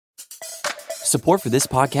Support for this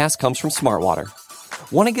podcast comes from Smartwater.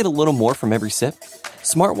 Want to get a little more from every sip?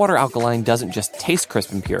 Smartwater Alkaline doesn't just taste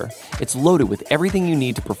crisp and pure, it's loaded with everything you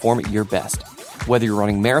need to perform at your best, whether you're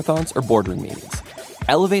running marathons or boardroom meetings.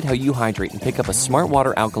 Elevate how you hydrate and pick up a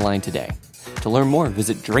Smartwater Alkaline today. To learn more,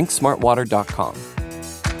 visit drinksmartwater.com.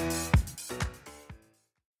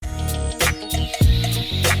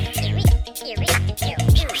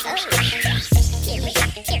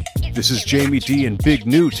 This is Jamie D and Big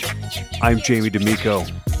Newt. I'm Jamie D'Amico.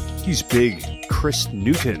 He's Big Chris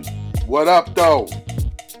Newton. What up, though?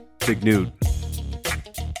 Big Newt.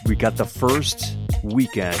 We got the first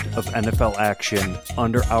weekend of NFL action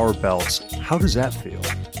under our belts. How does that feel?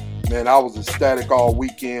 Man, I was ecstatic all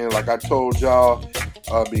weekend. Like I told y'all,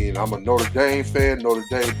 I'm a Notre Dame fan. Notre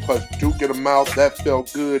Dame punched Duke in the mouth. That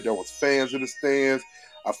felt good. There was fans in the stands.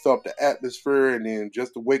 I felt the atmosphere. And then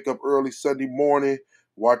just to wake up early Sunday morning,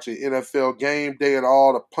 watching NFL game day and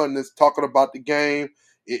all the pundits talking about the game,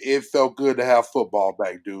 it felt good to have football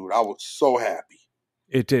back, dude. I was so happy.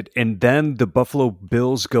 It did. And then the Buffalo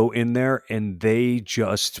Bills go in there and they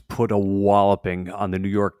just put a walloping on the New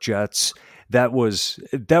York Jets. That was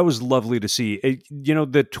lovely to see.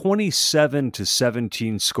 The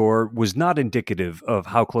 27-17 score was not indicative of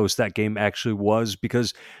how close that game actually was,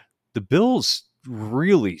 because the Bills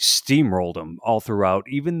really steamrolled them all throughout,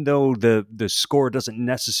 even though the score doesn't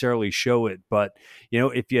necessarily show it. But,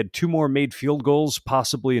 if you had two more made field goals,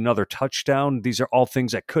 possibly another touchdown, these are all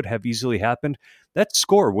things that could have easily happened. That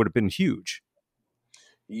score would have been huge.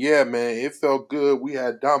 Yeah, man, it felt good. We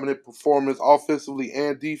had dominant performance offensively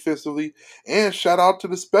and defensively. And shout out to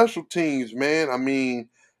the special teams, man. I mean,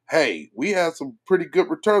 hey, we had some pretty good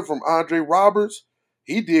returns from Andre Roberts.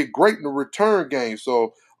 He did great in the return game.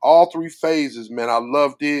 So all three phases, man, I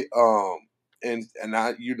loved it.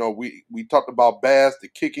 We talked about Bass, the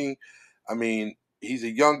kicking. I mean, he's a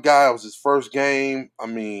young guy. It was his first game. I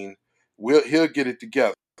mean, he'll get it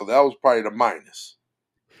together. So that was probably the minus.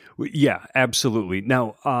 Yeah, absolutely.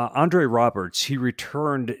 Now, Andre Roberts, he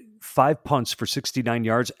returned 5 punts for 69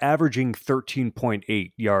 yards, averaging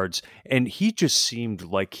 13.8 yards. And he just seemed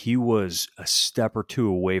like he was a step or two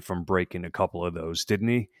away from breaking a couple of those, didn't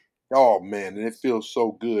he? Oh, man, and it feels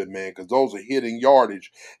so good, man, because those are hitting yardage,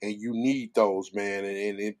 and you need those, man,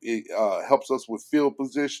 and it helps us with field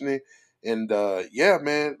positioning. And, yeah,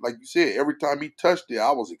 man, like you said, every time he touched it,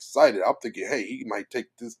 I was excited. I'm thinking, hey, he might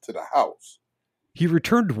take this to the house. He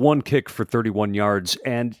returned one kick for 31 yards,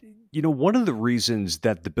 and one of the reasons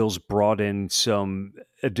that the Bills brought in some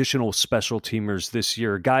additional special teamers this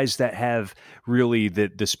year, guys that have really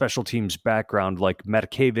the special teams background, like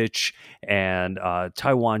Matakevich and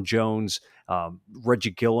Taiwan Jones,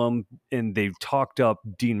 Reggie Gillum, and they've talked up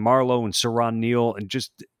Dean Marlowe and Saron Neal, and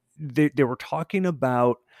just they were talking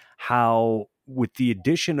about how with the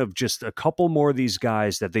addition of just a couple more of these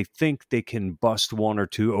guys that they think they can bust one or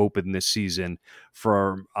two open this season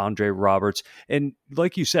for Andre Roberts. And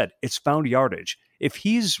like you said, it's found yardage. If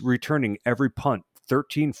he's returning every punt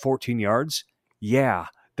 13, 14 yards, yeah,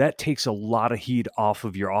 that takes a lot of heat off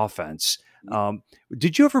of your offense.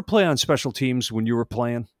 Did you ever play on special teams when you were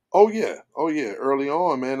playing? Oh, yeah. Early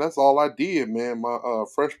on, man, that's all I did, man. My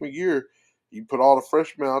freshman year, you put all the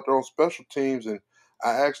freshmen out there on special teams, and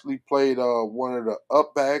I actually played one of the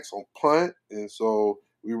upbacks on punt, and so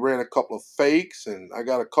we ran a couple of fakes, and I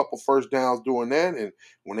got a couple first downs doing that. And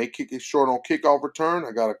when they kick it short on kickoff return,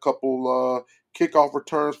 I got a couple kickoff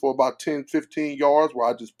returns for about 10, 15 yards where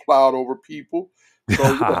I just plowed over people.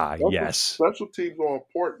 So yes, special teams are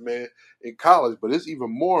important, man, in college, but it's even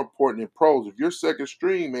more important in pros. If you're second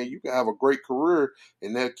string, man, you can have a great career,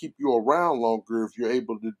 and that'll keep you around longer if you're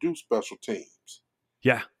able to do special teams.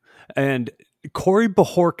 Yeah, and Corey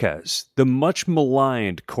Bojorquez, the much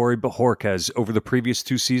maligned Corey Bojorquez over the previous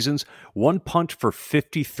 2 seasons, one punt for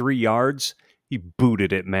 53 yards. He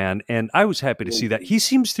booted it, man. And I was happy to see that. He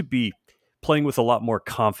seems to be playing with a lot more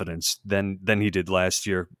confidence than he did last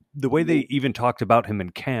year. The way they even talked about him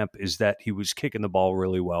in camp is that he was kicking the ball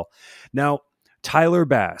really well. Now, Tyler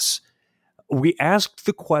Bass, we asked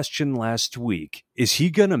the question last week, is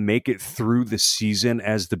he going to make it through the season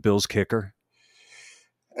as the Bills kicker?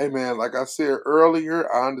 Hey, man, like I said earlier,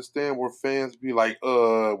 I understand where fans be like,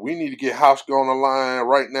 we need to get Hauschka on the line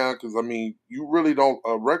right now because, I mean, you really don't –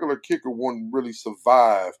 a regular kicker wouldn't really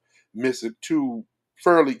survive missing 2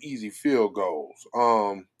 fairly easy field goals.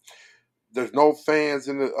 There's no fans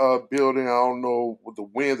in the building. I don't know with the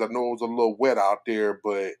winds. I know it was a little wet out there,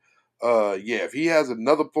 but, yeah, if he has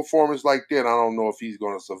another performance like that, I don't know if he's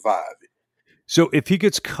going to survive it. So if he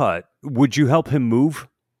gets cut, would you help him move?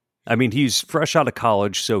 I mean, he's fresh out of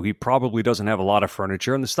college, so he probably doesn't have a lot of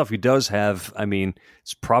furniture. And the stuff he does have, I mean,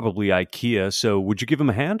 it's probably IKEA. So would you give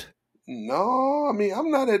him a hand? No, I mean,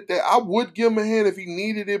 I'm not at that. I would give him a hand if he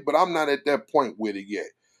needed it, but I'm not at that point with it yet.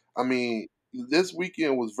 I mean, this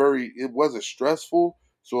weekend was it wasn't stressful,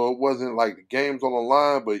 so it wasn't like the game's on the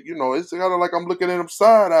line, but it's kind of like I'm looking at him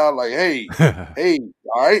side eye, like, hey,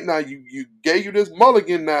 all right, now you gave you this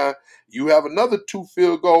mulligan now. You have another 2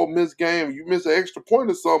 field goal missed game. You miss an extra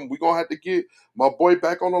point or something. We're gonna have to get my boy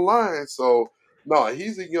back on the line. So no,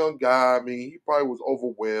 he's a young guy. I mean, he probably was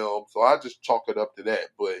overwhelmed. So I just chalk it up to that.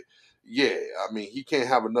 But yeah, I mean, he can't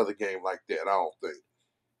have another game like that, I don't think.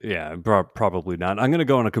 Yeah, probably not. I'm going to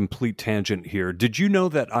go on a complete tangent here. Did you know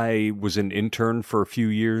that I was an intern for a few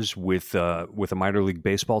years with a minor league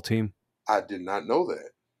baseball team? I did not know that.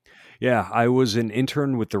 Yeah, I was an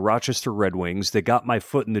intern with the Rochester Red Wings. They got my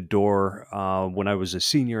foot in the door when I was a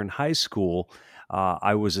senior in high school.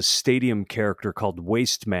 I was a stadium character called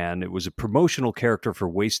Waste Man. It was a promotional character for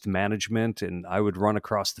waste management, and I would run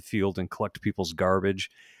across the field and collect people's garbage.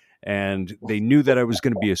 And they knew that I was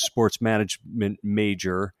going to be a sports management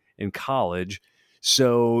major in college,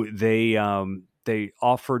 so they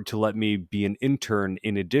offered to let me be an intern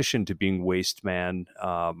in addition to being Waste Man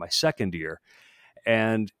my second year.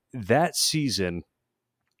 And that season,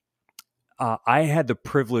 I had the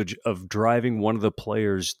privilege of driving one of the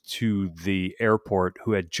players to the airport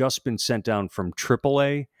who had just been sent down from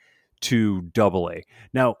AAA to AA.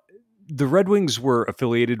 Now, the Red Wings were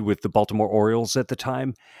affiliated with the Baltimore Orioles at the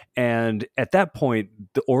time. And at that point,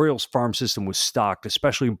 the Orioles farm system was stocked,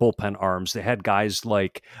 especially in bullpen arms. They had guys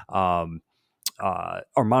like Armando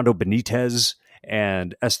Benitez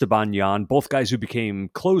and Esteban Yan, both guys who became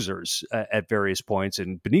closers at various points.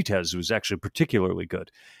 And Benitez was actually particularly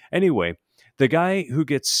good. Anyway, the guy who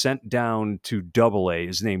gets sent down to AA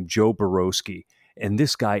is named Joe Borowski. And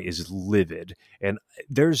this guy is livid. And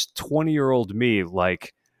there's 20-year-old me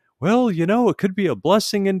like, well, it could be a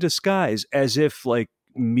blessing in disguise, as if like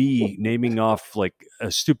me naming off like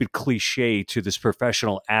a stupid cliche to this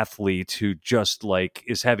professional athlete who just like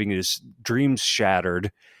is having his dreams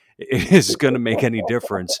shattered is going to make any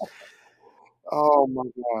difference. Oh my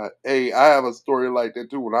God. Hey, I have a story like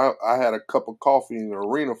that too. When I had a cup of coffee in the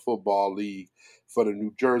Arena Football League for the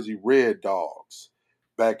New Jersey Red Dogs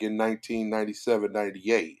back in 1997,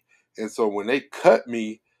 98. And so when they cut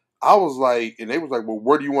me, I was like, and they was like, well,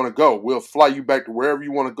 where do you want to go? We'll fly you back to wherever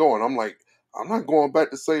you want to go. And I'm like, I'm not going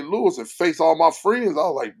back to St. Louis and face all my friends. I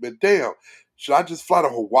was like, but damn, should I just fly to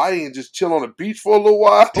Hawaii and just chill on the beach for a little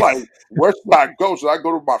while? Like, where should I go? Should I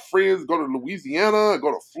go to my friends, go to Louisiana,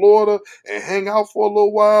 go to Florida and hang out for a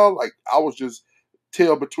little while? Like, I was just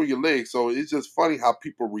tail between your legs. So it's just funny how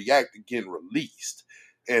people react to getting released.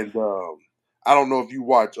 And I don't know if you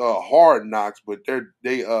watch Hard Knocks, but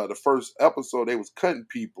they the first episode they was cutting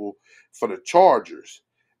people for the Chargers,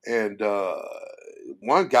 and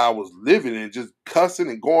one guy was living and just cussing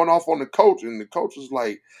and going off on the coach, and the coach was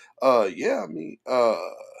like, yeah, I mean, I'm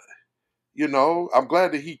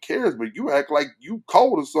glad that he cares, but you act like you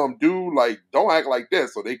cold or something, dude. Like, don't act like that."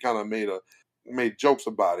 So they kind of made jokes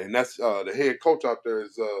about it, and that's the head coach out there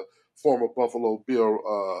is former Buffalo Bill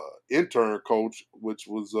intern coach, which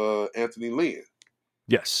was Anthony Lynn.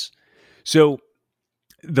 Yes. So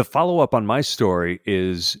the follow-up on my story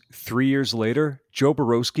is 3 years later, Joe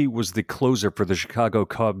Borowski was the closer for the Chicago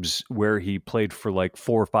Cubs, where he played for like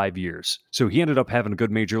 4 or 5 years. So he ended up having a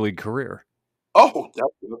good major league career. Oh,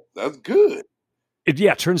 that's good.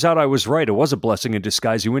 Turns out I was right. It was a blessing in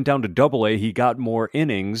disguise. He went down to AA. He got more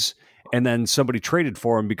innings, and then somebody traded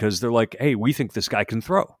for him because they're like, hey, we think this guy can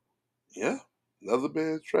throw. Yeah. Another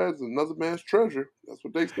man's treasure. That's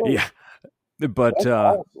what they say. Yeah. But,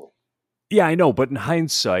 awesome. Yeah, I know. But in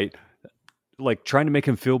hindsight, like trying to make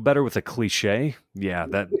him feel better with a cliche, yeah,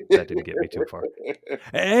 that didn't get me too far.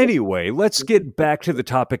 Anyway, let's get back to the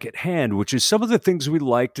topic at hand, which is some of the things we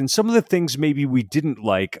liked and some of the things maybe we didn't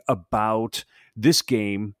like about this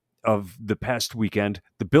game of the past weekend,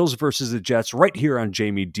 the Bills versus the Jets, right here on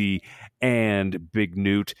Jamie D and Big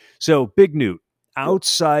Newt. So, Big Newt,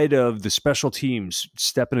 outside of the special teams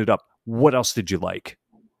stepping it up, what else did you like?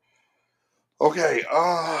 Okay,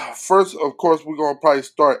 first, of course, we're gonna probably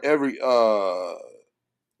start every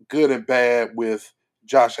good and bad with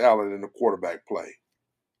Josh Allen in the quarterback play.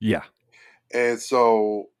 Yeah. And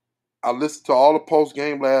so I listened to all the post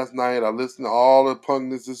game last night. I listened to all the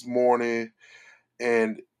pundits this morning,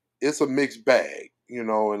 and it's a mixed bag,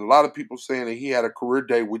 and a lot of people saying that he had a career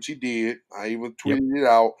day, which he did. I even tweeted it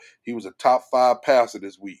out. He was a top 5 passer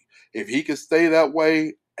this week. If he can stay that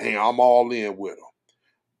way, hey, I'm all in with him.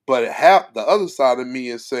 But the other side of me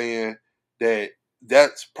is saying that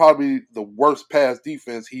that's probably the worst pass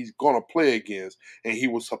defense he's going to play against, and he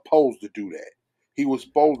was supposed to do that. He was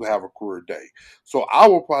supposed to have a career day. So I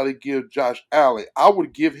would probably give Josh Allen, I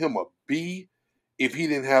would give him a B if he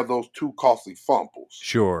didn't have those two costly fumbles.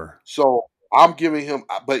 Sure. So I'm giving him,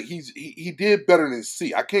 but he did better than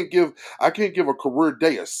C. I can't give a career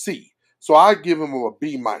day a C. So I give him a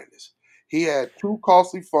B minus. He had two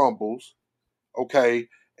costly fumbles, okay,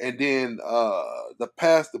 and then the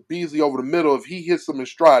pass to Beasley over the middle. If he hits them in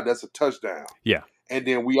stride, that's a touchdown. Yeah. And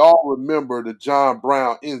then we all remember the John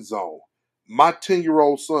Brown end zone. My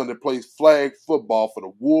 10-year-old son that plays flag football for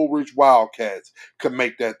the Woolwich Wildcats could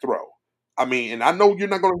make that throw. I mean, and I know you're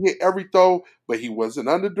not going to hit every throw, but he wasn't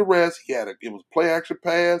under duress. It was play action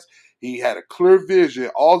pass. He had a clear vision.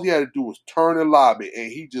 All he had to do was turn and lob it,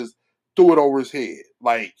 and he just threw it over his head.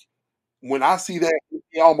 Like, when I see that,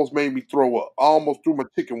 it almost made me throw up. I almost threw my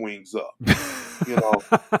chicken wings up. You know,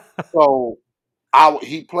 so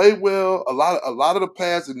he played well. A lot of the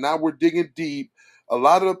passes. Now we're digging deep. A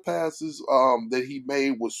lot of the passes that he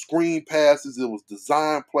made was screen passes. It was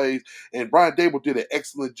design plays, and Brian Dable did an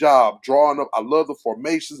excellent job drawing up. I love the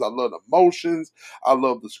formations. I love the motions. I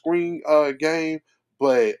love the screen game.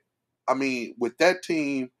 But I mean, with that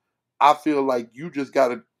team, I feel like you just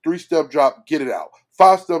got a 3-step drop, get it out.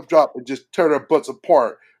 5-step drop, and just tear their butts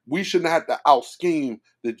apart. We shouldn't have to out scheme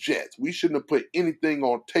the Jets. We shouldn't have put anything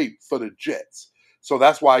on tape for the Jets. So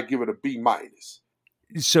that's why I give it a B minus.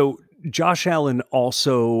 So Josh Allen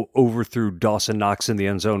also overthrew Dawson Knox in the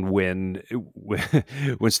end zone when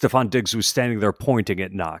Stephon Diggs was standing there pointing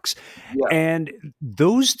at Knox. Yeah. And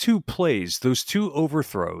those two plays, those two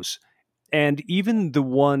overthrows, and even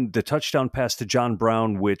the touchdown pass to John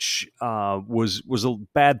Brown, which was a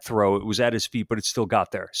bad throw. It was at his feet, but it still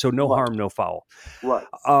got there. So no harm, no foul. Right.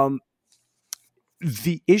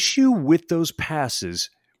 The issue with those passes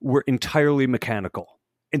were entirely mechanical,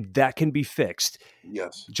 and that can be fixed.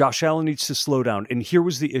 Yes. Josh Allen needs to slow down. And here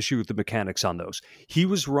was the issue with the mechanics on those. He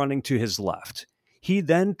was running to his left. He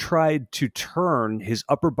then tried to turn his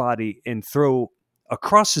upper body and throw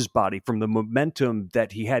across his body from the momentum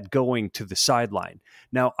that he had going to the sideline.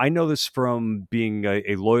 Now, I know this from being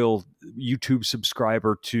a loyal YouTube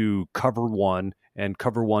subscriber to Cover One and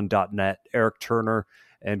cover1.net. Eric Turner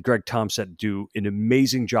and Greg Thompson do an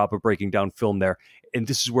amazing job of breaking down film there. And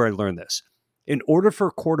this is where I learned this. In order for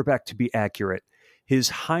a quarterback to be accurate, his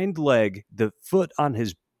hind leg, the foot on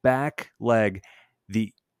his back leg,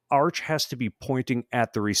 the arch has to be pointing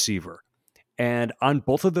at the receiver. And on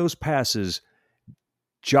both of those passes,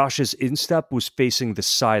 Josh's instep was facing the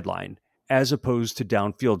sideline as opposed to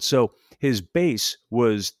downfield. So his base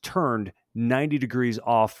was turned 90 degrees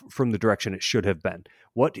off from the direction it should have been.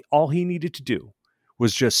 All he needed to do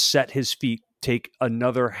was just set his feet, take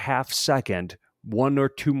another half second, 1 or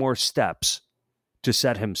 2 more steps to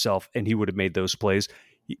set himself, and he would have made those plays.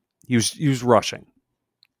 He was rushing.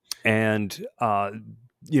 And,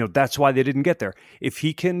 that's why they didn't get there. If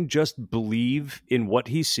he can just believe in what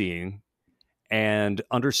he's seeing and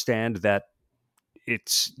understand that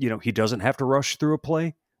it's, he doesn't have to rush through a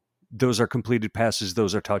play, those are completed passes,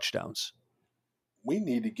 those are touchdowns. We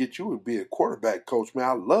need to get you to be a quarterback coach, man.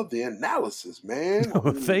 I love the analysis, man.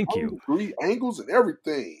 Oh, thank you. 3 angles and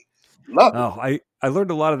everything. Love it. I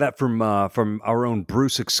learned a lot of that from our own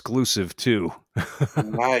Bruce exclusive too.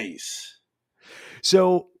 Nice.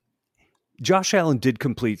 So Josh Allen did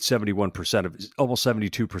complete 71% of almost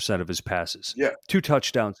 72% of his passes. Yeah. 2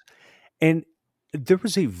 touchdowns. And there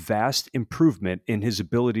was a vast improvement in his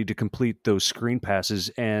ability to complete those screen passes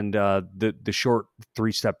and the short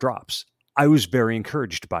 3-step drops. I was very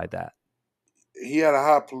encouraged by that. He had a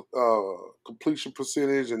high completion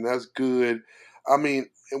percentage, and that's good. I mean,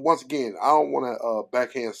 and once again, I don't want to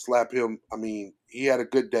backhand slap him. I mean, he had a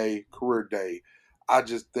good day, career day. I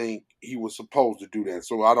just think he was supposed to do that.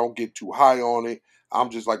 So I don't get too high on it. I'm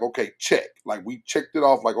just like, okay, check. Like, we checked it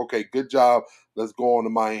off. Like, okay, good job. Let's go on to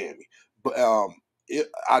Miami. But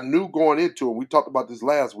I knew going into it, we talked about this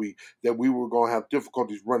last week, that we were going to have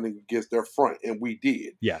difficulties running against their front, and we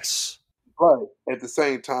did. Yes. But at the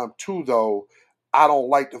same time, too, though, I don't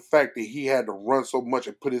like the fact that he had to run so much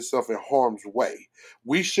and put himself in harm's way.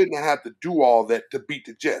 We shouldn't have to do all that to beat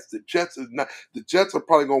the Jets. The Jets are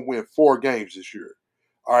probably going to win 4 games this year.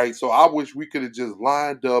 All right, so I wish we could have just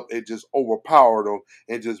lined up and just overpowered them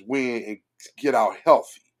and just win and get out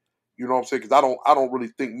healthy. You know what I'm saying? Because I don't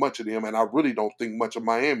really think much of them, and I really don't think much of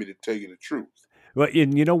Miami, to tell you the truth. Well,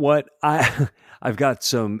 and you know what? I've got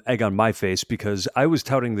some egg on my face because I was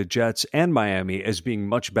touting the Jets and Miami as being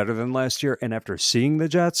much better than last year, and after seeing the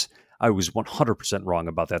Jets, I was 100% wrong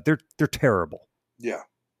about that. They're terrible. Yeah.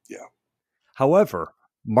 However,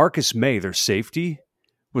 Marcus May, their safety,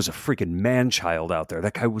 was a freaking man-child out there.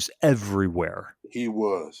 That guy was everywhere. He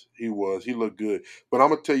was. He looked good. But I'm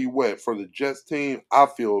gonna tell you what, for the Jets team, I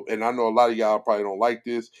feel, and I know a lot of y'all probably don't like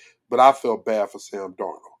this, but I felt bad for Sam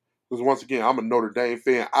Darnold. Because once again, I'm a Notre Dame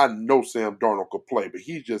fan. I know Sam Darnold could play, but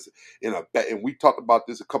he's just in a bad, and we talked about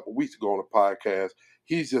this a couple weeks ago on the podcast.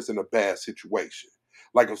 He's just in a bad situation.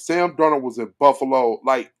 Like if Sam Darnold was in Buffalo,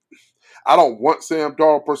 like I don't want Sam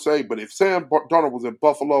Darnold per se, but if Sam Darnold was in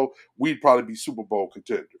Buffalo, we'd probably be Super Bowl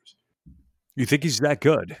contenders. You think he's that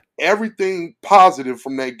good? Everything positive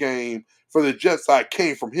from that game for the Jets side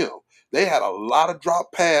came from him. They had a lot of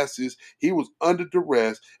drop passes. He was under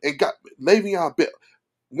duress and got Le'Veon Bell.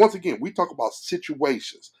 Once again, we talk about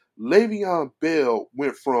situations. Le'Veon Bell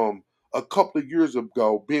went from a couple of years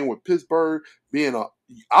ago being with Pittsburgh,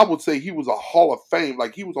 I would say he was a Hall of Fame,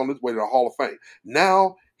 like he was on his way to the Hall of Fame.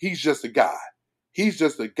 Now he's just a guy. He's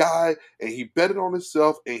just a guy, and he betted on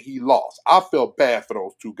himself, and he lost. I felt bad for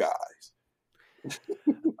those two guys.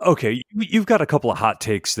 Okay, you've got a couple of hot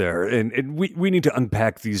takes there, and we need to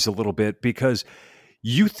unpack these a little bit because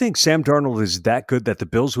you think Sam Darnold is that good that the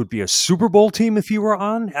Bills would be a Super Bowl team if he were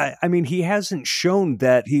on? I mean, he hasn't shown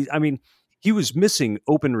that he was missing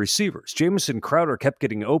open receivers. Jamison Crowder kept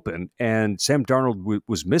getting open, and Sam Darnold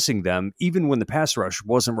was missing them even when the pass rush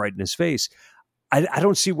wasn't right in his face. I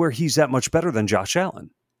don't see where he's that much better than Josh Allen.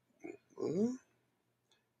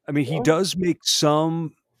 I mean, he does make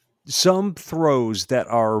some throws that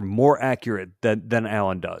are more accurate than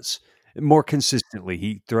Allen does. More consistently,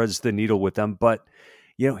 he threads the needle with them, but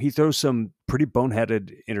he throws some pretty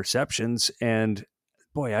boneheaded interceptions. And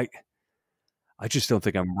boy, I just don't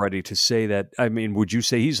think I'm ready to say that. I mean, would you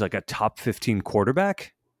say he's like a top 15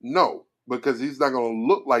 quarterback? No, because he's not going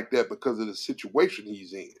to look like that because of the situation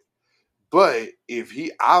he's in. But if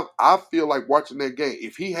I feel like watching that game,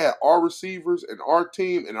 if he had our receivers and our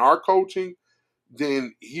team and our coaching,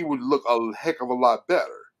 then he would look a heck of a lot better.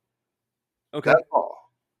 Okay. That's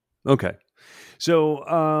all. Okay. So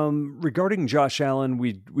regarding Josh Allen,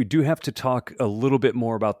 we do have to talk a little bit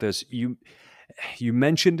more about this. You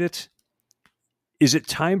mentioned it. Is it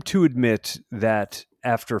time to admit that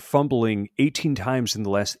after fumbling 18 times in the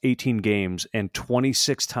last 18 games and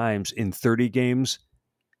 26 times in 30 games,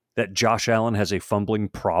 that Josh Allen has a fumbling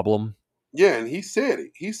problem? Yeah, and he said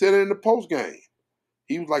it. He said it in the post game.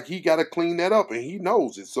 He was like, he got to clean that up, and he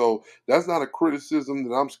knows it. So that's not a criticism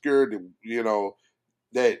that I'm scared that,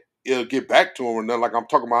 that it'll get back to him or nothing like I'm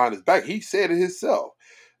talking behind his back. He said it himself.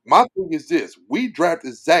 My thing is this. We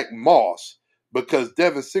drafted Zach Moss because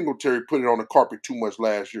Devin Singletary put it on the carpet too much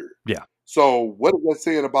last year. Yeah. So what is that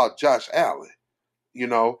saying about Josh Allen?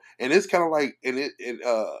 And it's kind of like,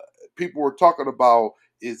 people were talking about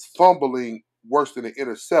is fumbling worse than an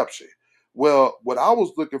interception. Well, what I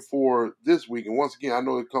was looking for this week, and once again, I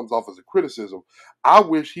know it comes off as a criticism, I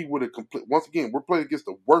wish he would have completed. Once again, we're playing against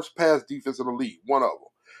the worst pass defense in the league, one of them.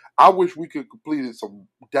 I wish we could completed some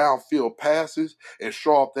downfield passes and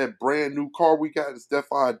show off that brand new car we got in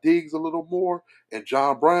Stephon Diggs a little more and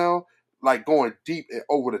John Brown, like going deep and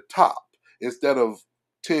over the top instead of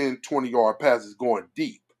 10, 20-yard passes going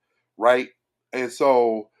deep, right? And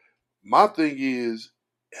so my thing is,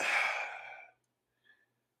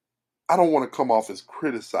 I don't want to come off as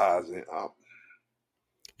criticizing.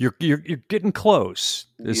 You're getting close.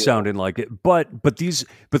 It's sounding like it, but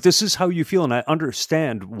this is how you feel, and I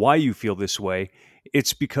understand why you feel this way.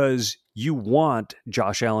 It's because you want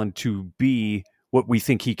Josh Allen to be what we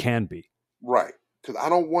think he can be, right? Because I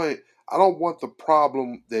don't want the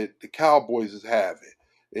problem that the Cowboys is having.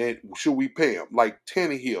 And should we pay him like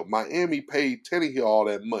Tannehill? Miami paid Tannehill all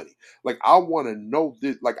that money. Like I want to know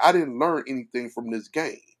this. Like I didn't learn anything from this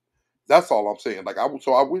game. That's all I'm saying. Like I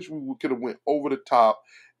wish we could have went over the top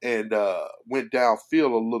and went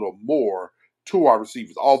downfield a little more to our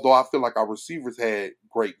receivers. Although I feel like our receivers had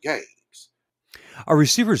great games. Our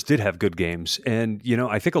receivers did have good games, and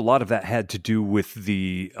I think a lot of that had to do with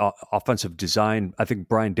the offensive design. I think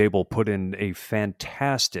Brian Daboll put in a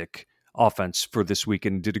fantastic offense for this week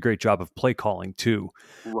and did a great job of play calling too.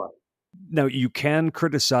 Right. Now, you can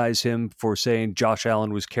criticize him for saying Josh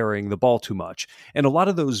Allen was carrying the ball too much, and a lot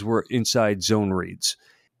of those were inside zone reads.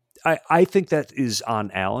 I think that is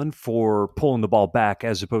on Allen for pulling the ball back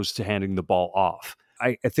as opposed to handing the ball off.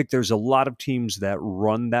 I think there's a lot of teams that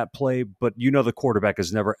run that play, but the quarterback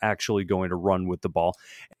is never actually going to run with the ball.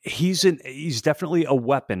 He's definitely a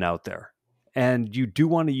weapon out there, and you do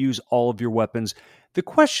want to use all of your weapons. The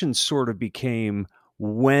question sort of became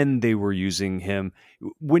when they were using him.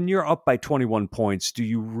 When you're up by 21 points, do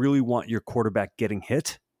you really want your quarterback getting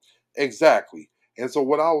hit? Exactly. And so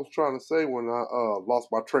what I was trying to say when I lost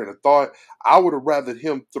my train of thought, I would have rather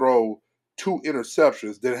him throw 2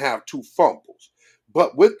 interceptions than have 2 fumbles.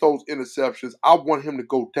 But with those interceptions, I want him to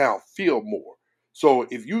go downfield more. So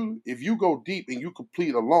if you go deep and you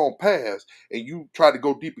complete a long pass and you try to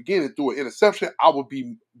go deep again and throw an interception,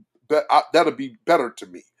 that'll be better to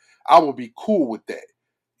me. I will be cool with that.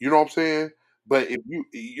 You know what I'm saying? But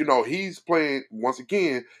if he's playing once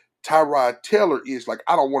again. Tyrod Taylor is like,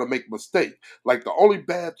 I don't want to make a mistake. Like the only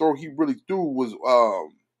bad throw he really threw was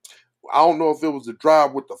I don't know if it was a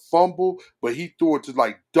drive with the fumble, but he threw it to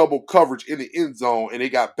like double coverage in the end zone and it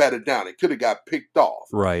got batted down. It could have got picked off.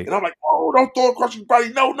 Right. And I'm like, oh, don't throw it across your body.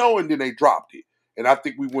 No, no. And then they dropped it. And I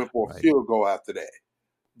think we went for a Right. field goal after that.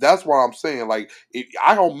 That's why I'm saying, like,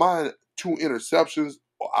 I don't mind 2 interceptions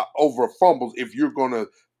over fumbles if you're going to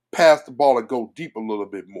pass the ball and go deep a little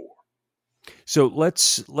bit more. So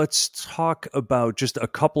let's talk about just a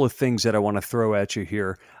couple of things that I want to throw at you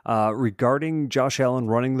here regarding Josh Allen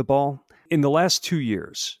running the ball. In the last 2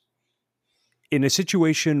 years, in a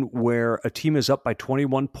situation where a team is up by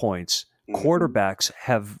 21 points, quarterbacks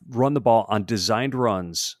have run the ball on designed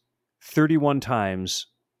runs 31 times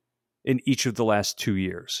in each of the last 2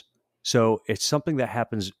 years. So it's something that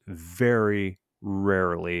happens very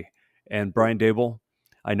rarely. And Brian Dable,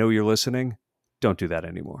 I know you're listening. Don't do that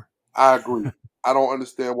anymore. I agree. I don't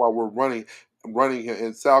understand why we're running him.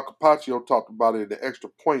 And Sal Capaccio talked about it in the Extra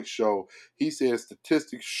Point show. He said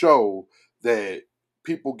statistics show that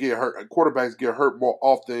people get hurt, quarterbacks get hurt more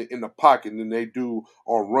often in the pocket than they do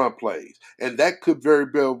on run plays. And that could very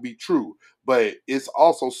well be true, but it's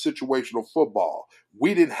also situational football.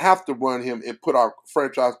 We didn't have to run him and put our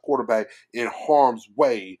franchise quarterback in harm's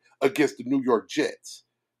way against the New York Jets.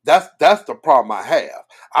 That's the problem I have.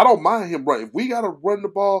 I don't mind him running. If we got to run the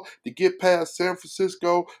ball to get past San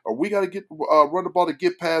Francisco, or we got to get run the ball to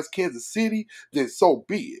get past Kansas City, then so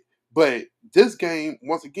be it. But this game,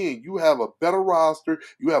 once again, you have a better roster,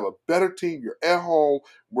 you have a better team. You're at home.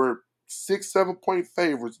 We're 6-7 point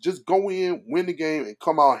favorites. Just go in, win the game, and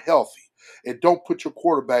come out healthy, and don't put your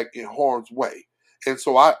quarterback in harm's way. And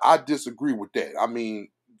so I disagree with that. I mean,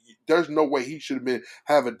 there's no way he should have been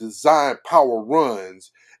having design power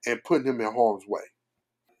runs and putting him in harm's way.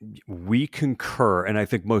 We concur, and I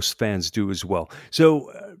think most fans do as well.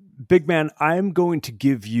 So, big man, I'm going to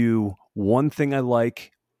give you one thing I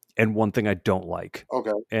like and one thing I don't like.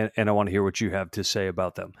 Okay. And I want to hear what you have to say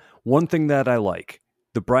about them. One thing that I like,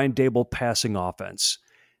 the Brian Dable passing offense,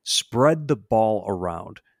 spread the ball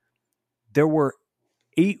around. There were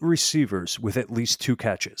 8 receivers with at least 2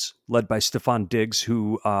 catches, led by Stephon Diggs,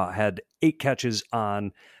 who had 8 catches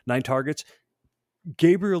on 9 targets.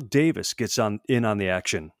 Gabriel Davis gets in on the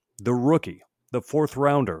action. The rookie, the 4th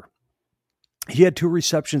rounder. He had 2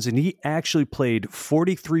 receptions, and he actually played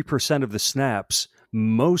 43% of the snaps,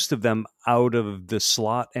 most of them out of the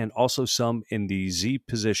slot and also some in the Z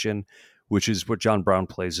position, which is what John Brown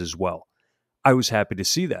plays as well. I was happy to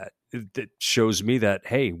see that. It shows me that,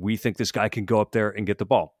 hey, we think this guy can go up there and get the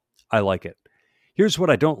ball. I like it. Here's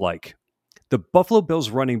what I don't like. The Buffalo Bills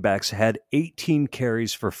running backs had 18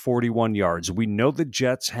 carries for 41 yards. We know the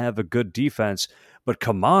Jets have a good defense, but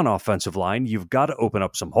come on, offensive line, you've got to open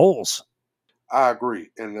up some holes. I agree.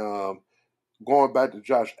 And going back to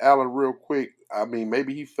Josh Allen real quick, I mean,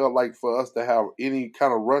 maybe he felt like for us to have any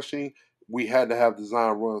kind of rushing, we had to have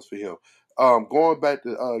design runs for him. Going back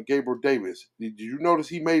to Gabriel Davis, did you notice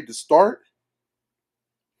he made the start?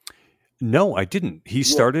 No, I didn't. He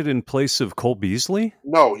started in place of Cole Beasley?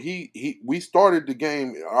 No, we started the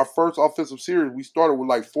game, our first offensive series, we started with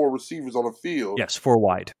like 4 receivers on the field. Yes, 4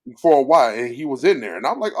 wide. For a while, and he was in there. And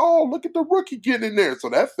I'm like, oh, look at the rookie getting in there. So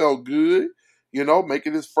that felt good,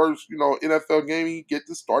 making his first, NFL game, he get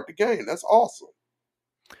to start the game. That's awesome.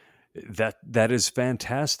 That is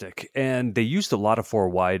fantastic. And they used a lot of 4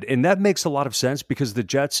 wide, and that makes a lot of sense because the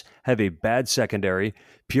Jets have a bad secondary.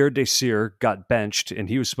 Pierre Desir got benched, and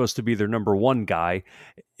he was supposed to be their number 1 guy.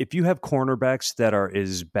 If you have cornerbacks that are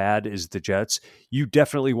as bad as the Jets, you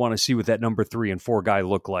definitely want to see what that number 3 and 4 guy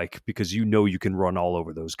look like because you know you can run all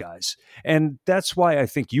over those guys. And that's why I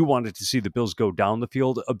think you wanted to see the Bills go down the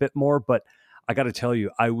field a bit more, but I got to tell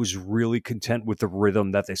you, I was really content with the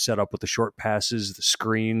rhythm that they set up with the short passes, the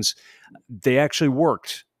screens. They actually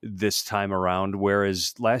worked this time around,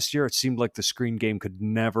 whereas last year it seemed like the screen game could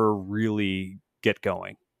never really get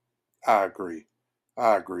going. I agree.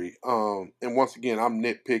 And once again, I'm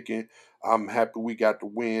nitpicking. I'm happy we got the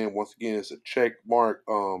win. Once again, it's a check mark.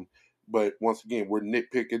 But once again, we're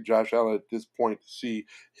nitpicking Josh Allen at this point to see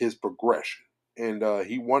his progression. And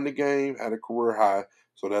he won the game, had a career high,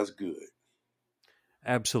 so that's good.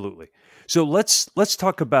 Absolutely. So let's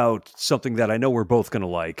talk about something that I know we're both going to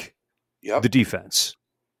like, Yep. the defense.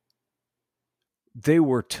 They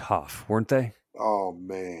were tough, weren't they? Oh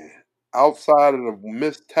man. Outside of the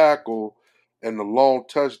missed tackle and the long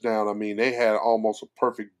touchdown, I mean, they had almost a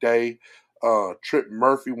perfect day. Trip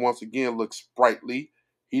Murphy once again looked sprightly.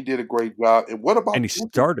 He did a great job. And And he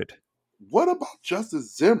started. what about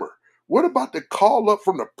Justice Zimmer? What about the call up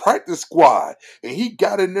from the practice squad? And he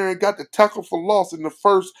got in there and got the tackle for loss in the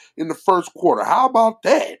first quarter. How about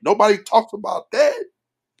that? Nobody talks about that.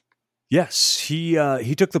 Yes, he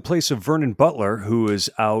took the place of Vernon Butler, who is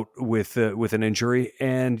out with an injury,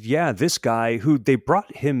 and yeah, this guy who they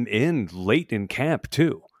brought him in late in camp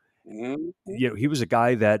too. Mhm. He was a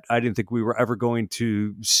guy that I didn't think we were ever going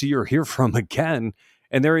to see or hear from again,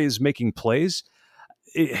 and there he is making plays.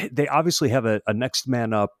 They obviously have a next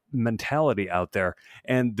man up mentality out there,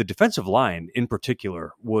 and the defensive line in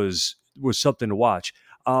particular was something to watch.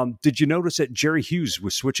 Did you notice that Jerry Hughes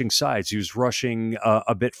was switching sides? He was rushing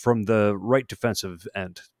a bit from the right defensive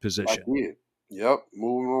end I position. did. Yep.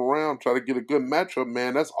 Moving around, try to get a good matchup,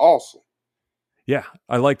 man. That's awesome. Yeah,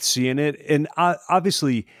 I liked seeing it, and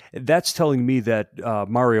obviously that's telling me that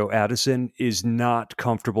Mario Addison is not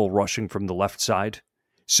comfortable rushing from the left side.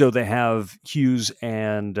 So they have Hughes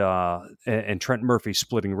and Trent Murphy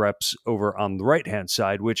splitting reps over on the right hand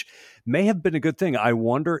side, which may have been a good thing. I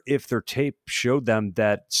wonder if their tape showed them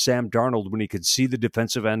that Sam Darnold, when he could see the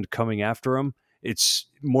defensive end coming after him, it's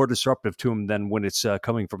more disruptive to him than when it's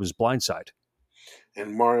coming from his blind side.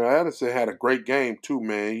 And Mario Addison had a great game too,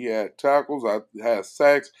 man. He had tackles, I had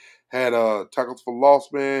sacks, had tackles for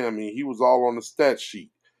loss, man. I mean, he was all on the stat sheet.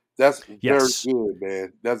 That's very Yes, good,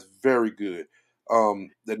 man. That's very good.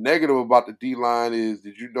 The negative about the D line is,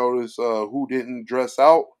 did you notice who didn't dress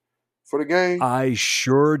out for the game? I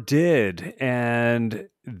sure did. And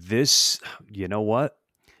this, you know what?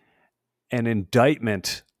 An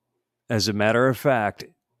indictment, as a matter of fact,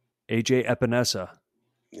 AJ Epinesa, a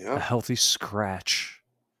Yeah, healthy scratch.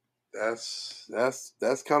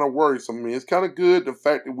 that's kind of worrisome. I mean, it's kind of good the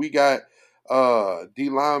fact that we got D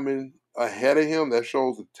lineman ahead of him. That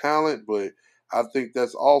shows the talent, but I think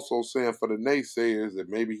that's also saying for the naysayers that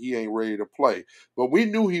maybe he ain't ready to play. But we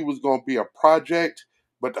knew he was going to be a project.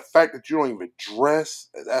 But the fact that you don't even dress,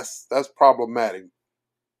 that's problematic.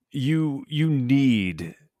 You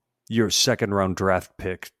need your second round draft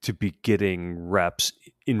pick to be getting reps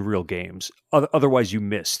in real games. Otherwise, you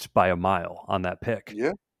missed by a mile on that pick.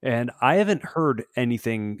 Yeah. And I haven't heard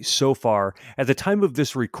anything so far. At the time of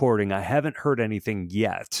this recording, I haven't heard anything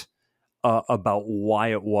yet about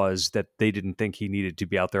why it was that they didn't think he needed to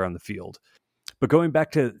be out there on the field. But going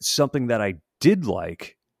back to something that I did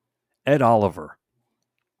like, Ed Oliver.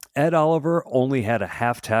 Ed Oliver only had a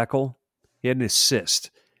half tackle. He had an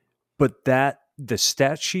assist, but that the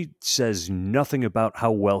stat sheet says nothing about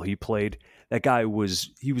how well he played. That guy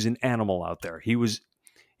was an animal out there. He was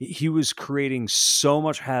creating so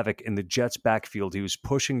much havoc in the Jets backfield. He was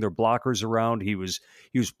pushing their blockers around. He was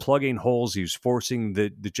plugging holes. He was forcing the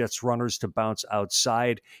Jets runners to bounce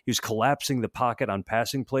outside. He was collapsing the pocket on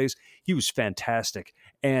passing plays. He was fantastic.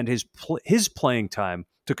 And his playing time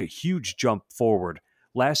took a huge jump forward.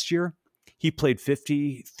 Last year, he played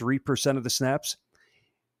 53% of the snaps.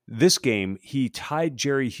 This game, he tied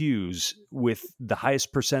Jerry Hughes with the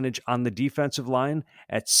highest percentage on the defensive line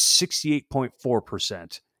at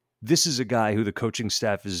 68.4%. This is a guy who the coaching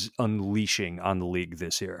staff is unleashing on the league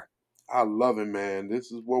this year. I love him, man.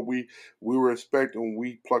 This is what we were expecting when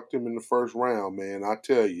we plucked him in the first round, man. I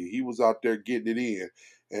tell you, he was out there getting it in.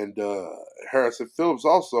 And Harrison Phillips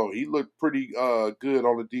also, he looked pretty good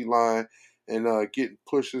on the D line and getting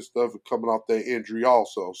pushed and stuff and coming off that injury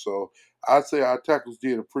also. So I'd say our tackles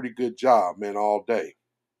did a pretty good job, man, all day.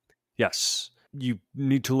 Yes, you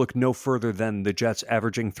need to look no further than the Jets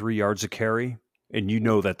averaging 3 yards a carry, and you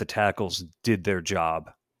know that the tackles did their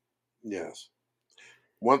job. Yes.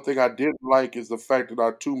 One thing I didn't like is the fact that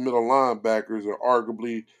our two middle linebackers are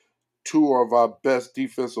arguably two of our best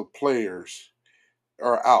defensive players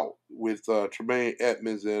are out with Tremaine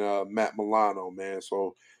Edmonds and Matt Milano, man.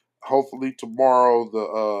 So hopefully tomorrow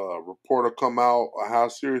the report will come out how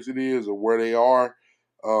serious it is or where they are.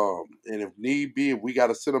 And if need be, if we got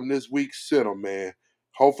to sit them this week, sit them, man.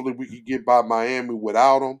 Hopefully we can get by Miami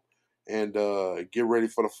without them and get ready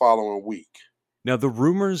for the following week. Now, the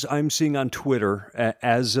rumors I'm seeing on Twitter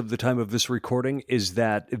as of the time of this recording is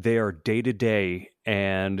that they are day to day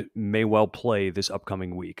and may well play this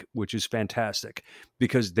upcoming week, which is fantastic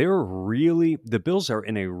because the Bills are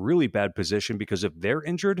in a really bad position because if they're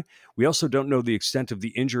injured, we also don't know the extent of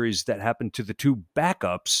the injuries that happened to the two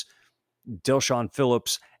backups, Delshon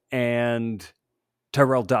Phillips and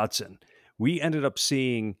Tyrell Dodson. We ended up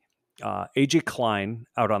seeing AJ Klein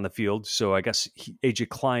out on the field. So I guess AJ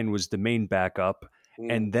Klein was the main backup.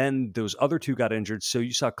 And then those other two got injured. So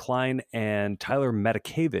you saw Klein and Tyler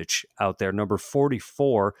Matakevich out there, number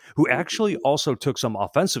 44, who actually also took some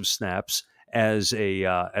offensive snaps as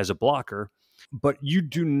a blocker. But you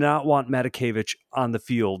do not want Matakevich on the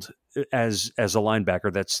field as a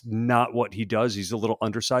linebacker. That's not what he does. He's a little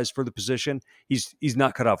undersized for the position. He's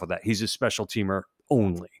not cut out for that. He's a special teamer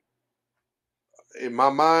only. In my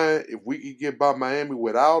mind, if we could get by Miami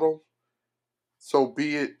without him, so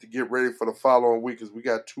be it, to get ready for the following week, because we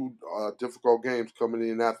got two difficult games coming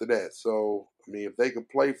in after that. So, I mean, if they can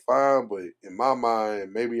play, fine. But in my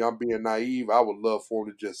mind, maybe I'm being naive, I would love for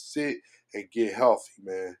them to just sit and get healthy,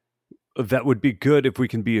 man. That would be good if we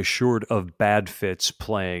can be assured of Bad Fitz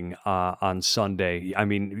playing on Sunday. I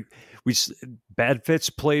mean, Bad Fitz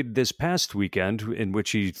played this past weekend, in which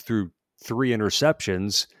he threw 3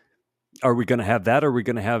 interceptions. Are we going to have that, or are we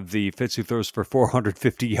going to have the Fitz who throws for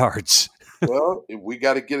 450 yards? Well, if we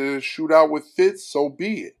got to get in a shootout with Fitz, so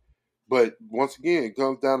be it. But once again, it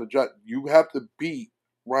comes down to you have to beat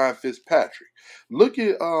Ryan Fitzpatrick. Look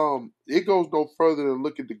at it goes no further than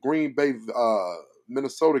look at the Green Bay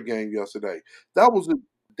Minnesota game yesterday. That was a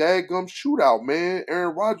dadgum shootout, man.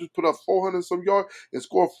 Aaron Rodgers put up 400 some yards and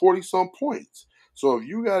scored 40 some points. So if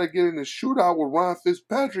you got to get in a shootout with Ryan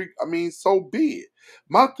Fitzpatrick, I mean, so be it.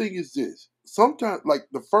 My thing is this. Sometimes, like,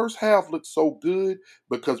 the first half looked so good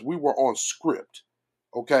because we were on script.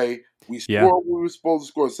 Okay? We scored when we were supposed to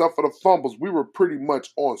score. Except for the fumbles, we were pretty much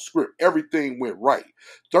on script. Everything went right.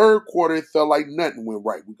 Third quarter, it felt like nothing went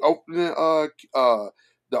right. We opened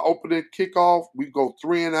the opening kickoff, we go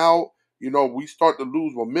 3 and out. You know, we start to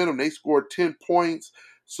lose momentum. They scored 10 points.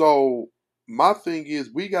 So my thing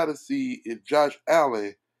is, we got to see if Josh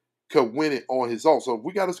Allen could win it on his own. So if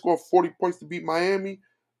we got to score 40 points to beat Miami,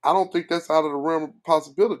 I don't think that's out of the realm of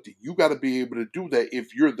possibility. You got to be able to do that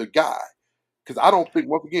if you're the guy. Because I don't think,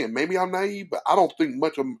 once again, maybe I'm naive, but I don't think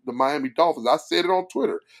much of the Miami Dolphins. I said it on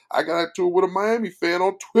Twitter. I got into it with a Miami fan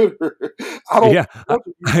on Twitter.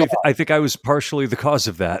 I think I was partially the cause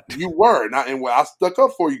of that. You were. And I stuck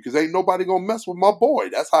up for you because ain't nobody going to mess with my boy.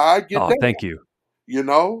 That's how I get down. Thank you. You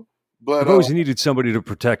know? But I've always needed somebody to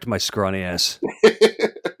protect my scrawny ass.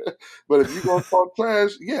 But if you're going to talk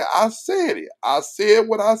trash, yeah, I said it. I said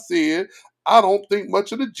what I said. I don't think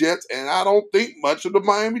much of the Jets, and I don't think much of the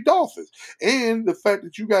Miami Dolphins. And the fact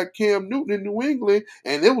that you got Cam Newton in New England,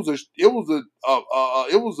 and it was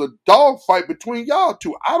a dog fight between y'all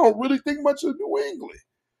two. I don't really think much of New England.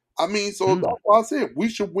 I mean, so that's why I said we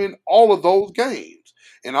should win all of those games,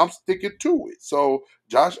 and I'm sticking to it. So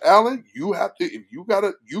Josh Allen, you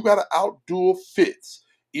gotta outduel Fitz.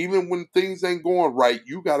 Even when things ain't going right,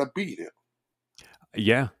 you got to beat him.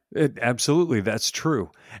 Yeah, absolutely. That's true.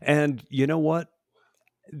 And you know what?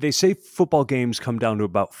 They say football games come down to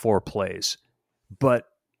about 4 plays, but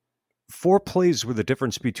 4 plays were the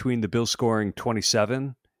difference between the Bills scoring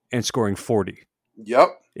 27 and scoring 40. Yep.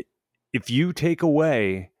 If you take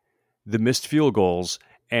away the missed field goals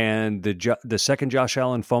and the second Josh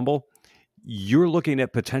Allen fumble, you're looking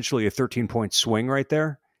at potentially a 13-point swing right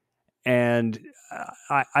there. And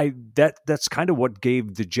that's kind of what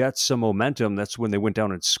gave the Jets some momentum. That's when they went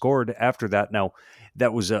down and scored after that. Now,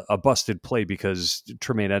 that was a busted play because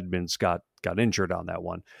Tremaine Edmonds got injured on that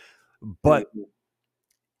one. But,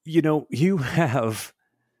 you know, you have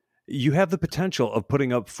the potential of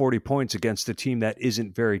putting up 40 points against a team that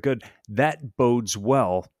isn't very good. That bodes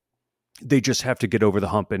well. They just have to get over the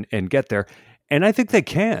hump and get there. And I think they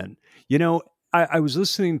can. You know, I was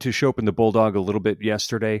listening to Shope and the Bulldog a little bit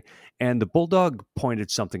yesterday, and the Bulldog pointed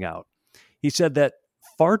something out. He said that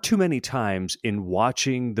far too many times in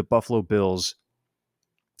watching the Buffalo Bills,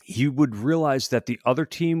 he would realize that the other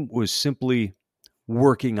team was simply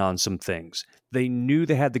working on some things. They knew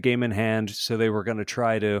they had the game in hand, so they were going to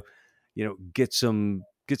try to, you know, get certain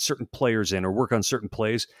players in or work on certain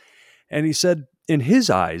plays. And he said, in his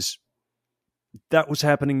eyes, that was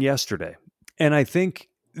happening yesterday. And I think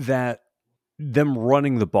that them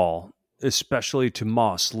running the ball, especially to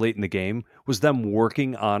Moss late in the game, was them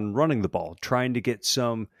working on running the ball, trying to get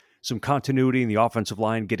some continuity in the offensive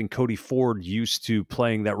line, getting Cody Ford used to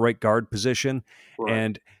playing that right guard position. Right.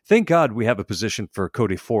 And thank God we have a position for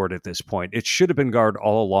Cody Ford at this point. It should have been guard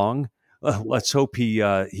all along. Let's hope he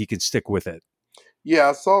can stick with it. Yeah,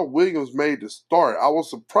 I saw Williams made the start. I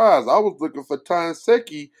was surprised. I was looking for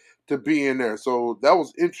Tanseki to be in there. So that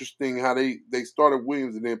was interesting how they started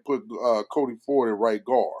Williams and then put Cody Ford at right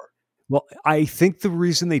guard. Well, I think the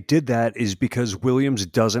reason they did that is because Williams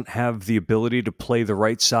doesn't have the ability to play the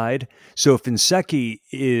right side. So if Inseki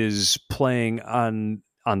is playing on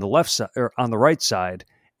the left side or on the right side,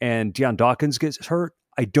 and Deion Dawkins gets hurt,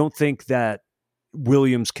 I don't think that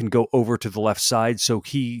Williams can go over to the left side. So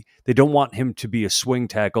they don't want him to be a swing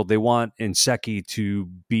tackle. They want Inseki to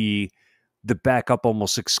be the backup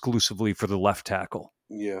almost exclusively for the left tackle.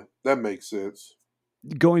 Yeah, that makes sense.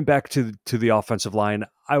 Going back to the offensive line,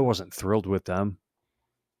 I wasn't thrilled with them.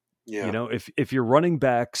 Yeah. If your running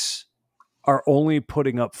backs are only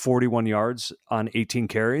putting up 41 yards on 18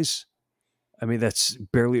 carries, I mean, that's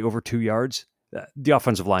barely over 2 yards. The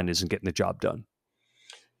offensive line isn't getting the job done.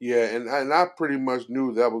 Yeah, and I pretty much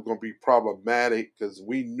knew that was going to be problematic because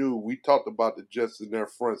we talked about the Jets in their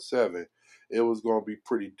front seven. It was going to be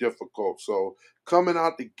pretty difficult. So coming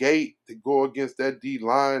out the gate to go against that D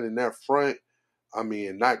line and that front, I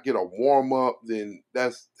mean, not get a warm up, then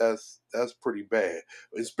that's pretty bad.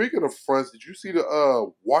 And speaking of fronts, did you see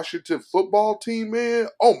the Washington football team, man?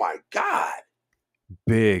 Oh my God.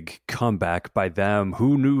 Big comeback by them.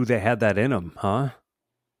 Who knew they had that in them, huh?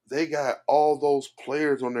 They got all those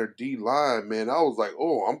players on their D line, man. I was like,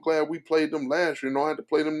 oh, I'm glad we played them last year and don't have to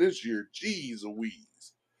play them this year. Jeez Louise.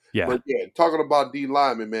 Yeah. But yeah, talking about D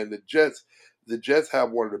linemen, man, the Jets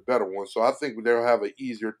have one of the better ones. So I think they'll have an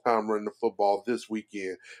easier time running the football this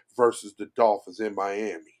weekend versus the Dolphins in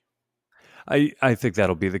Miami. I think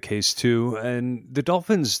that'll be the case too. And the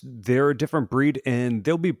Dolphins, they're a different breed, and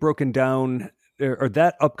they'll be broken down, or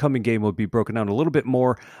that upcoming game will be broken down a little bit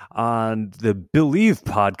more on the Believe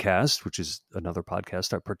podcast, which is another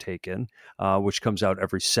podcast I partake in, which comes out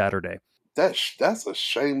every Saturday. That's a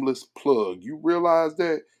shameless plug. You realize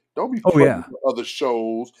that? Don't be Oh, plugging yeah. your other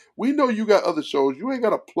shows. We know you got other shows. You ain't got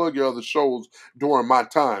to plug your other shows during my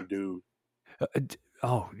time, dude.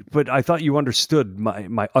 But I thought you understood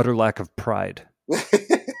my utter lack of pride.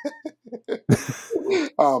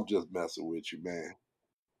 I'm just messing with you, man.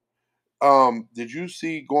 Did you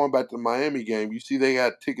see going back to the Miami game? You see they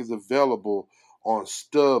got tickets available on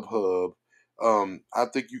StubHub. I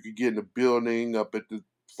think you could get in the building up at the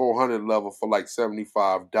 400 level for like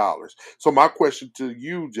 $75. So my question to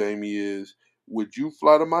you, Jamie, is: would you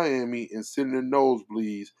fly to Miami and sit in the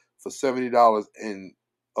nosebleeds for $70 and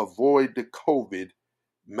avoid the COVID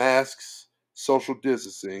masks, social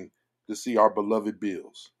distancing to see our beloved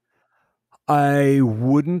Bills? I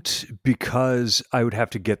wouldn't, because I would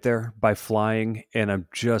have to get there by flying, and I'm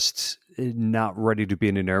just not ready to be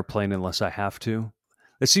in an airplane unless I have to.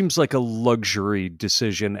 It seems like a luxury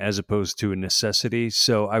decision as opposed to a necessity,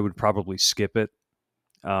 so I would probably skip it.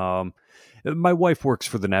 My wife works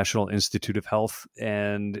for the National Institute of Health,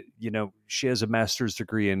 and she has a master's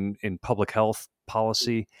degree in public health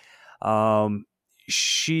policy.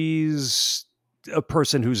 She's a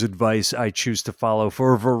person whose advice I choose to follow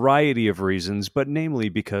for a variety of reasons, but namely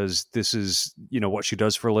because this is, what she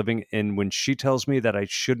does for a living. And when she tells me that I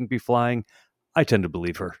shouldn't be flying, I tend to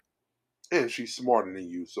believe her. And she's smarter than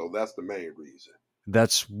you, so that's the main reason.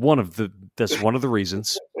 That's one of the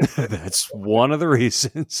reasons. That's one of the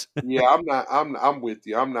reasons. Yeah, I'm with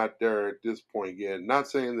you. I'm not there at this point yet. Not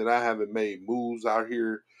saying that I haven't made moves out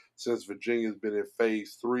here since Virginia's been in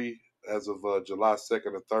phase 3 as of July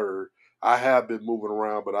 2nd or 3rd. I have been moving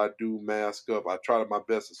around, but I do mask up. I try my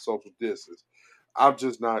best to social distance. I'm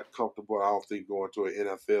just not comfortable, I don't think, going to an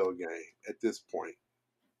NFL game at this point.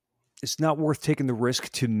 It's not worth taking the risk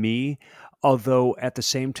to me, although at the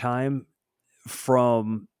same time,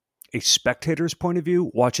 from a spectator's point of view,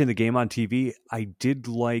 watching the game on TV, I did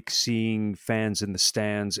like seeing fans in the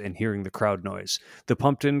stands and hearing the crowd noise. The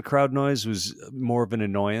pumped-in crowd noise was more of an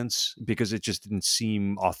annoyance because it just didn't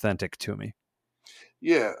seem authentic to me.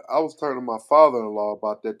 Yeah, I was talking to my father-in-law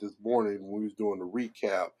about that this morning when we was doing the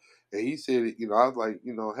recap, and he said, I was like,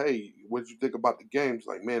 hey, what did you think about the game? He's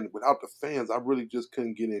like, man, without the fans, I really just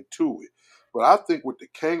couldn't get into it. But I think with the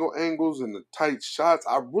Kangle angles and the tight shots,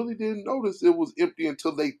 I really didn't notice it was empty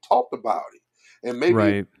until they talked about it. And maybe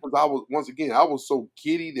Right. because I was so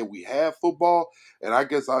giddy that we had football, and I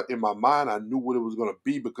guess in my mind, I knew what it was going to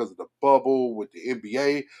be because of the bubble with the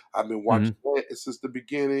NBA. I've been watching that since the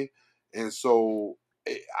beginning, and so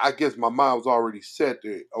I guess my mind was already set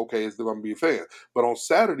that, okay, it's going to be a fan. But on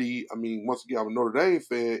Saturday, I mean, once again, I'm a Notre Dame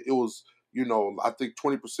fan. It was, I think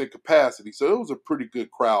 20% capacity. So it was a pretty good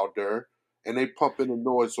crowd there. And they pump in the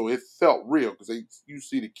noise. So it felt real because you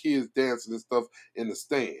see the kids dancing and stuff in the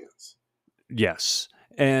stands. Yes.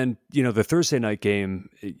 And, the Thursday night game,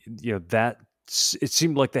 it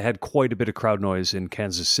seemed like they had quite a bit of crowd noise in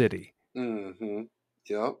Kansas City. Mm-hmm.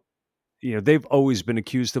 Yep. they've always been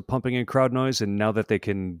accused of pumping in crowd noise, and now that they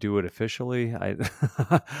can do it officially, I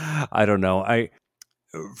I don't know.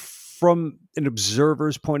 From an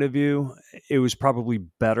observer's point of view, it was probably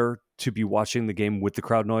better to be watching the game with the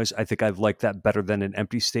crowd noise. I think I've liked that better than an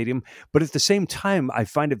empty stadium. But at the same time, I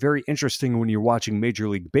find it very interesting when you're watching Major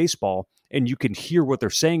League Baseball and you can hear what they're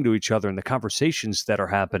saying to each other and the conversations that are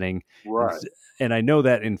happening. And, Right. and I know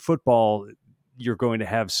that in football, you're going to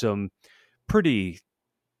have some pretty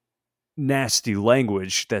nasty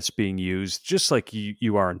language that's being used, just like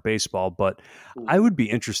you are in baseball. But I Mhm. would be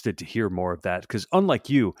interested to hear more of that because, unlike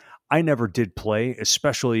you, I never did play,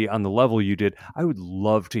 especially on the level you did. I would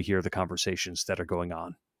love to hear the conversations that are going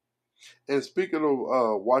on. And speaking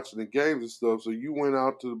of watching the games and stuff, so you went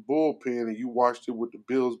out to the bullpen and you watched it with the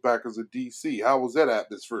Bills backers of DC. How was that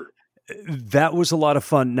atmosphere? That was a lot of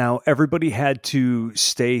fun. Now everybody had to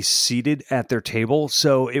stay seated at their table,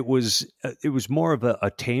 so it was more of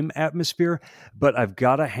a tame atmosphere. But I've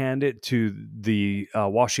got to hand it to the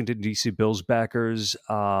Washington D.C. Bills backers,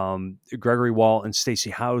 Gregory Wall and Stacey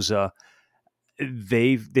Hausa.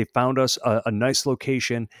 They found us a nice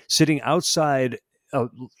location, sitting outside,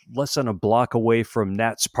 less than a block away from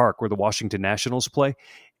Nats Park, where the Washington Nationals play.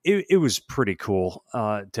 It was pretty cool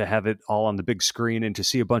to have it all on the big screen and to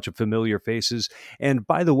see a bunch of familiar faces. And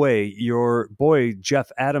by the way, your boy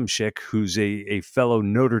Jeff Adamshick, who's a fellow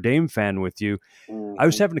Notre Dame fan with you, I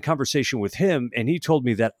was Hmm. having a conversation with him, and he told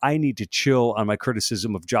me that I need to chill on my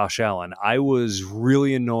criticism of Josh Allen. I was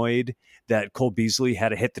really annoyed that Cole Beasley had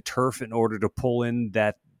to hit the turf in order to pull in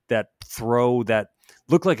that throw that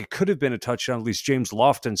looked like it could have been a touchdown. At least James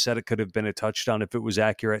Lofton said it could have been a touchdown if it was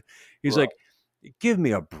accurate. He's Right. like, "Give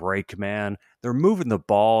me a break, man. They're moving the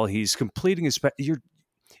ball. He's completing his.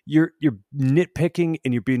 You're nitpicking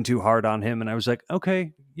and you're being too hard on him." And I was like,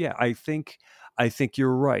 "Okay, yeah, I think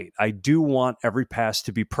you're right. I do want every pass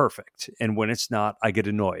to be perfect, and when it's not, I get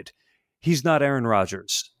annoyed. He's not Aaron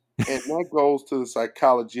Rodgers." And that goes to the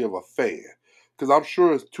psychology of a fan. Because I'm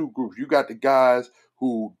sure it's two groups. You got the guys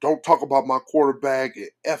who don't talk about my quarterback and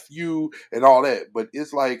F you and all that. But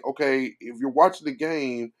it's like, okay, if you're watching the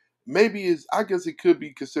game, maybe I guess it could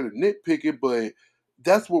be considered nitpicking, but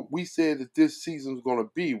that's what we said that this season's gonna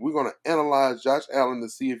be. We're gonna analyze Josh Allen to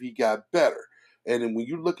see if he got better. And then when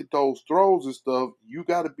you look at those throws and stuff, you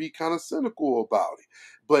got to be kind of cynical about it.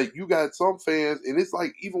 But you got some fans, and it's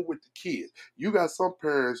like even with the kids, you got some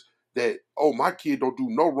parents that, oh, my kid don't do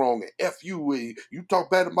no wrong and F you, you talk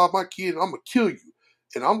bad about my kid and I'm gonna kill you.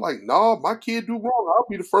 And I'm like, nah, my kid do wrong. I'll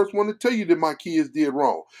be the first one to tell you that my kids did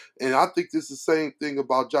wrong. And I think this is the same thing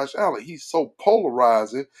about Josh Allen. He's so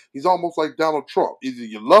polarizing. He's almost like Donald Trump. Either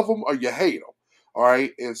you love him or you hate him. All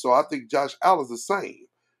right. And so I think Josh Allen's the same.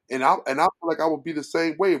 And I feel like I would be the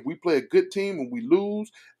same way. If we play a good team and we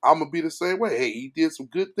lose, I'm gonna be the same way. Hey, he did some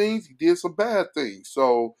good things, he did some bad things.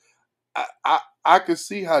 So I could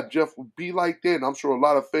see how Jeff would be like that, and I'm sure a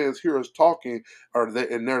lot of fans hear us talking and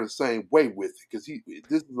they're the same way with it because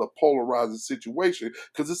this is a polarizing situation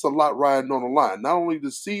because it's a lot riding on the line. Not only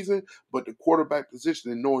the season, but the quarterback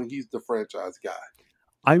position and knowing he's the franchise guy.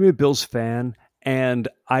 I'm a Bills fan and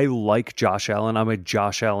I like Josh Allen. I'm a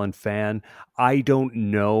Josh Allen fan. I don't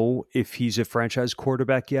know if he's a franchise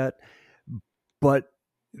quarterback yet, but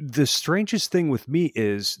the strangest thing with me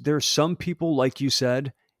is there are some people, like you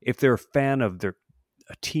said, if they're a fan of a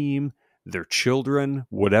team, their children,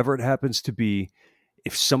 whatever it happens to be,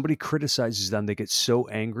 if somebody criticizes them, they get so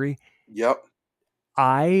angry. Yep.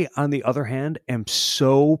 I, on the other hand, am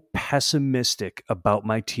so pessimistic about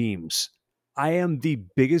my teams. I am the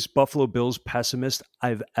biggest Buffalo Bills pessimist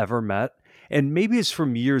I've ever met. And maybe it's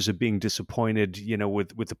from years of being disappointed,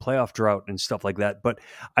 with the playoff drought and stuff like that. But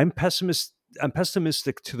I'm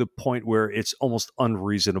pessimistic to the point where it's almost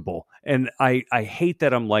unreasonable. And I hate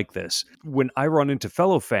that I'm like this. When I run into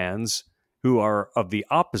fellow fans who are of the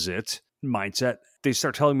opposite mindset, they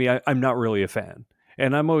start telling me I'm not really a fan.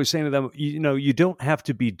 And I'm always saying to them, you don't have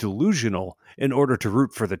to be delusional in order to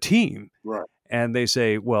root for the team. Right. And they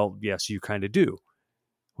say, well, yes, you kind of do.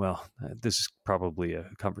 Well, this is probably a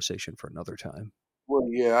conversation for another time. Well,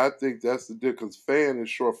 yeah, I think that's the difference. Fan is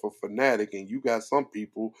short for fanatic, and you got some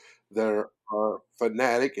people that are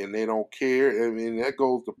fanatic and they don't care. I mean, that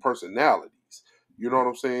goes to personalities. You know what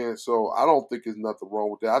I'm saying? So I don't think there's nothing wrong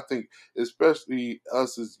with that. I think, especially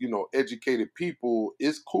us as educated people,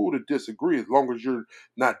 it's cool to disagree as long as you're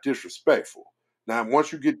not disrespectful. Now,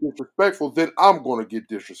 once you get disrespectful, then I'm going to get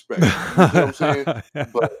disrespectful. You see what I'm saying?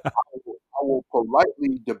 But I will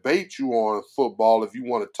politely debate you on football if you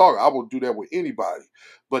want to talk. I will do that with anybody.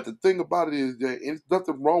 But the thing about it is that there's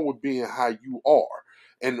nothing wrong with being how you are.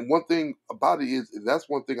 And one thing about it is that's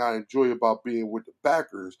one thing I enjoy about being with the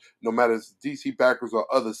backers, no matter if it's DC backers or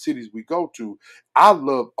other cities we go to. I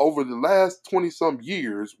love over the last 20 some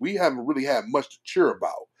years, we haven't really had much to cheer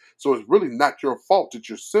about. So it's really not your fault that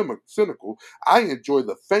you're cynical. I enjoy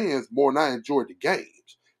the fans more than I enjoy the games.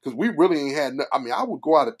 Because we really ain't had I mean, I would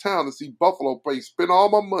go out of town and see Buffalo play, spend all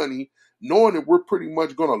my money, knowing that we're pretty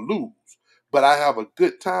much going to lose. But I have a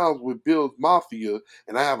good time with Bills Mafia,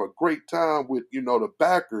 and I have a great time with, the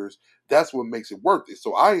backers. That's what makes it worth it.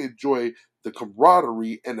 So I enjoy the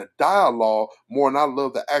camaraderie and the dialogue more than I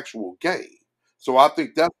love the actual game. So I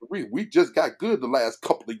think that's the reason. We just got good the last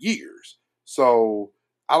couple of years. So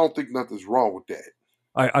I don't think nothing's wrong with that.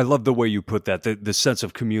 I love the way you put that. The sense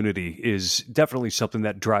of community is definitely something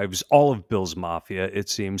that drives all of Bills Mafia, it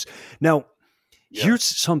seems. Now, here's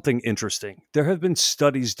something interesting. There have been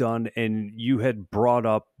studies done, and you had brought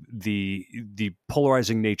up the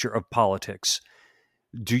polarizing nature of politics.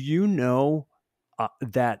 Do you know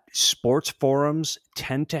that sports forums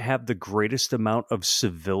tend to have the greatest amount of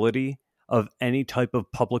civility of any type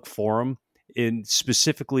of public forum, in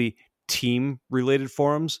specifically team-related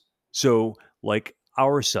forums? So, like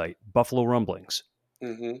our site, Buffalo Rumblings,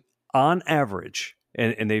 on average,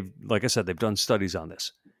 and they've, like I said, they've done studies on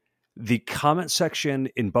this, the comment section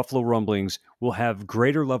in Buffalo Rumblings will have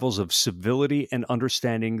greater levels of civility and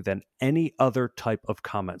understanding than any other type of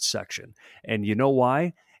comment section. And you know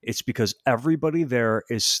why? It's because everybody there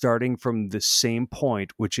is starting from the same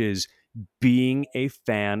point, which is being a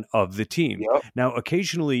fan of the team. Yep. Now,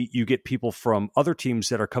 occasionally you get people from other teams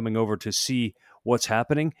that are coming over to see what's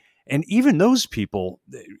happening. And even those people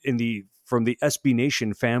from the SB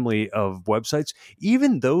Nation family of websites,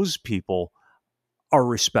 even those people are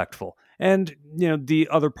respectful. And, the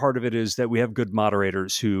other part of it is that we have good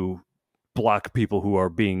moderators who block people who are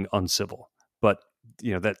being uncivil. But,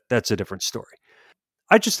 that's a different story.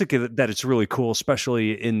 I just think that it's really cool,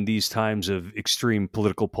 especially in these times of extreme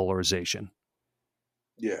political polarization.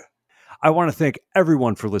 Yeah. I want to thank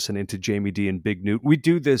everyone for listening to Jamie D and Big Newt. We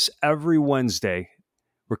do this every Wednesday.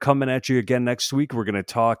 We're coming at you again next week. We're going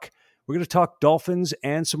to talk Dolphins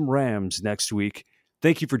and some Rams next week.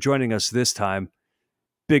 Thank you for joining us this time.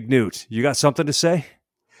 Big Newt, you got something to say?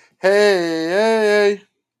 Hey.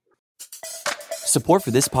 Support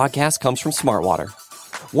for this podcast comes from Smartwater.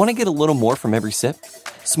 Want to get a little more from every sip?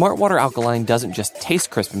 Smartwater Alkaline doesn't just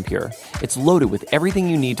taste crisp and pure. It's loaded with everything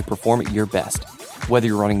you need to perform at your best, whether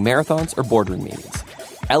you're running marathons or boardroom meetings.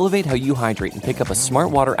 Elevate how you hydrate and pick up a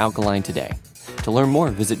Smartwater Alkaline today. To learn more,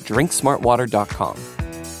 visit drinksmartwater.com.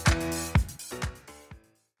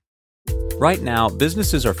 Right now,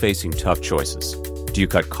 businesses are facing tough choices. Do you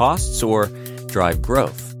cut costs or drive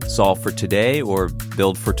growth? Solve for today or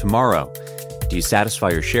build for tomorrow? Do you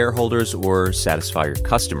satisfy your shareholders or satisfy your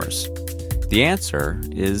customers? The answer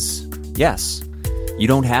is yes. You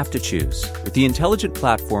don't have to choose. With the intelligent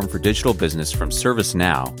platform for digital business from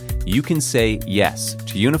ServiceNow, you can say yes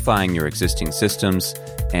to unifying your existing systems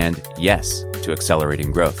and yes to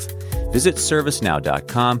accelerating growth. Visit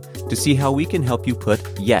ServiceNow.com to see how we can help you put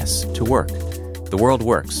yes to work. The world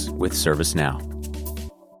works with ServiceNow.